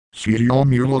CEO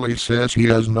Mulally says he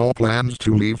has no plans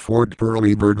to leave Ford.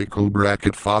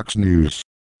 Fox News.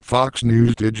 Fox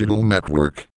News Digital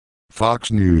Network.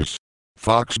 Fox News.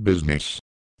 Fox Business.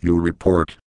 You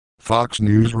Report. Fox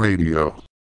News Radio.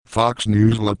 Fox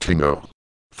News Latino.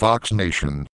 Fox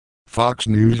Nation. Fox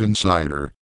News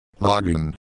Insider.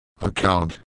 Login.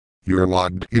 Account. You're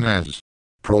logged in as.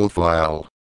 Profile.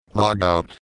 Log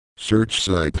out. Search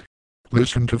site.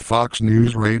 Listen to Fox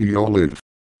News Radio Live.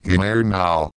 In air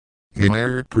now. In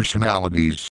air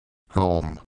personalities.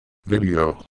 Home.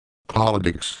 Video.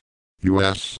 Politics.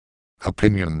 U.S.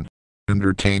 Opinion.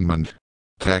 Entertainment.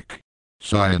 Tech.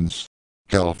 Science.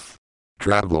 Health.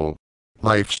 Travel.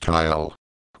 Lifestyle.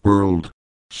 World.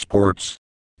 Sports.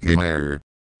 In air.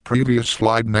 Previous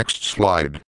slide. Next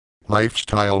slide.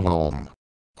 Lifestyle. Home.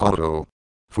 Auto.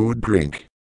 Food. Drink.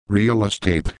 Real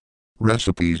estate.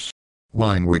 Recipes.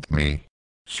 Wine with me.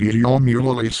 CEO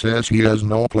Mulally says he has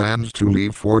no plans to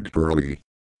leave Ford early.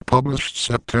 Published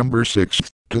September 6,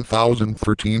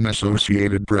 2013.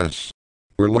 Associated Press.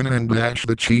 Berlin and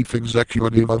the chief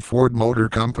executive of Ford Motor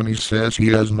Company says he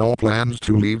has no plans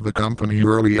to leave the company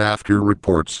early after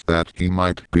reports that he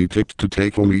might be tipped to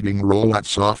take a leading role at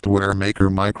software maker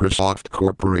Microsoft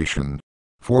Corporation.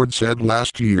 Ford said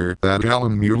last year that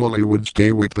Alan Mulally would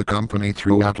stay with the company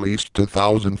through at least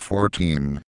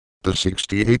 2014. The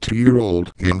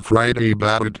 68-year-old in Friday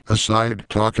batted aside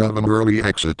talk of an early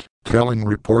exit, telling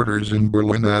reporters in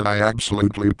Berlin that I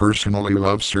absolutely personally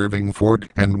love serving Ford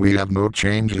and we have no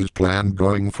changes planned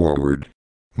going forward.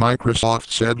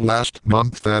 Microsoft said last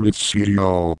month that its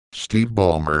CEO, Steve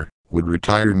Ballmer, would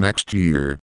retire next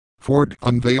year. Ford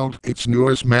unveiled its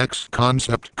newest Max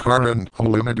concept car and a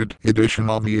limited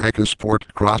edition of the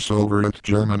EcoSport crossover at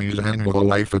Germany's annual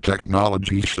Life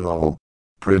Technology show.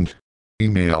 Print.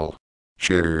 Email.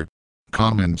 Share.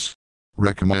 Comments.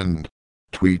 Recommend.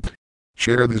 Tweet.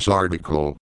 Share this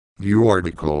article. View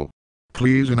article.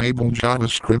 Please enable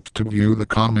JavaScript to view the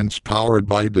comments powered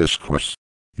by Discourse.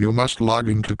 You must log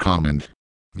in to comment.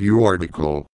 View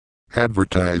article.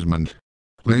 Advertisement.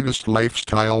 Latest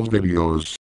lifestyle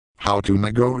videos. How to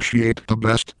negotiate the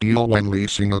best deal when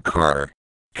leasing a car.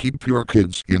 Keep your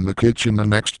kids in the kitchen the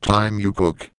next time you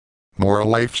cook. More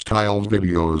lifestyle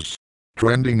videos.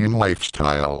 Trending in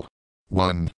lifestyle.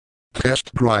 1.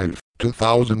 Test drive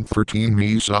 2013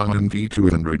 Nissan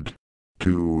V200.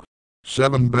 2.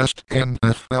 7 best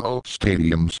NFL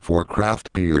stadiums for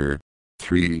craft beer.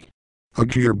 3. A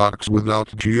gearbox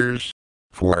without gears.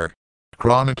 4.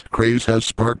 Chronic craze has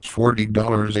sparked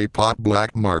 $40 a pop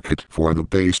black market for the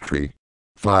pastry.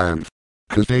 5.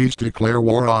 Cathays declare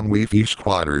war on Wi-Fi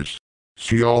squatters.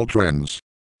 See all trends.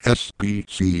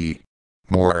 SBC.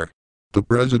 More. The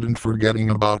president forgetting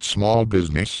about small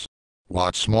business.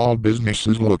 What small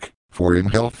businesses look for in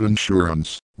health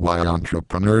insurance, why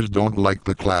entrepreneurs don't like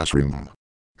the classroom.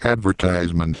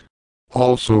 Advertisement.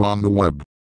 Also on the web.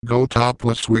 Go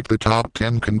topless with the top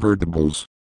 10 convertibles.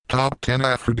 Top 10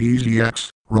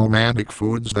 aphrodisiacs, romantic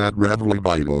foods that rev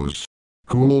libidos.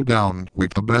 Cool down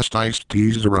with the best iced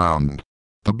teas around.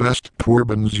 The best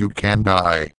turbans you can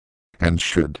buy. And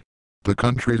should. The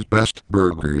country's best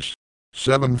burgers.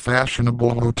 7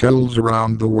 fashionable hotels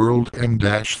around the world and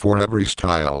for every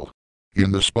style.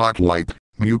 In the spotlight,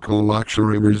 Muco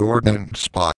Luxury Resort and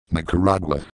Spa,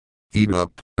 Nicaragua. Eat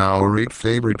up, our 8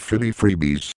 favorite fitty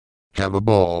freebies. Have a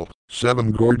ball,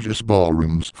 7 gorgeous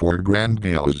ballrooms for grand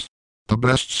galas. The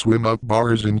best swim-up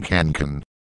bars in Cancun.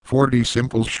 40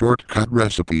 simple shortcut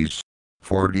recipes.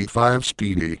 45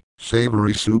 speedy,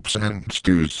 savory soups and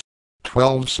stews.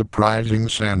 12 surprising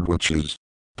sandwiches.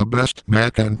 The best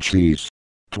mac and cheese.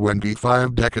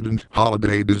 25 decadent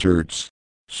holiday desserts.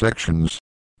 Sections.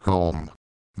 Home.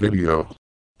 Video.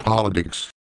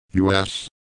 Politics. U.S.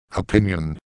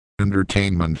 Opinion.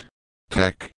 Entertainment.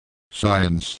 Tech.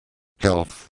 Science.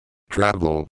 Health.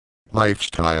 Travel.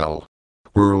 Lifestyle.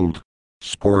 World.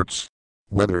 Sports.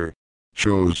 Weather.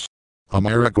 Shows.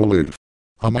 America Live.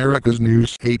 America's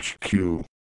News HQ.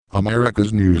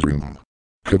 America's Newsroom.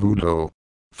 Cavuto.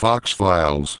 Fox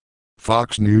Files.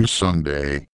 Fox News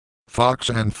Sunday. Fox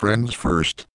and Friends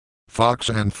First. Fox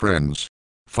and Friends.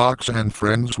 Fox and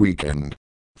Friends Weekend.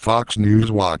 Fox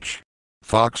News Watch.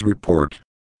 Fox Report.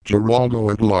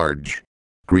 Geraldo at Large.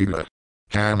 Greta.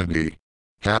 Hannity.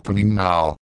 Happening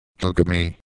Now.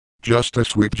 Huckabee.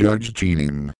 Justice with Judge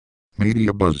Jeanine.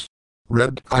 Media Buzz.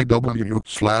 Red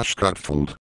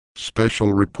IW/Cutfold.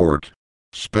 Special Report.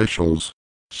 Specials.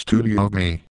 Studio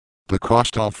Me. The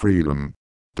Cost of Freedom.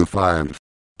 The 5.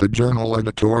 The Journal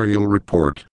Editorial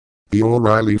Report. The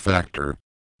O'Reilly Factor.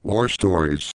 War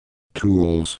Stories.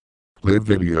 Tools. Live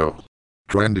Video.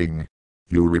 Trending.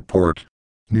 You Report.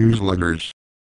 Newsletters.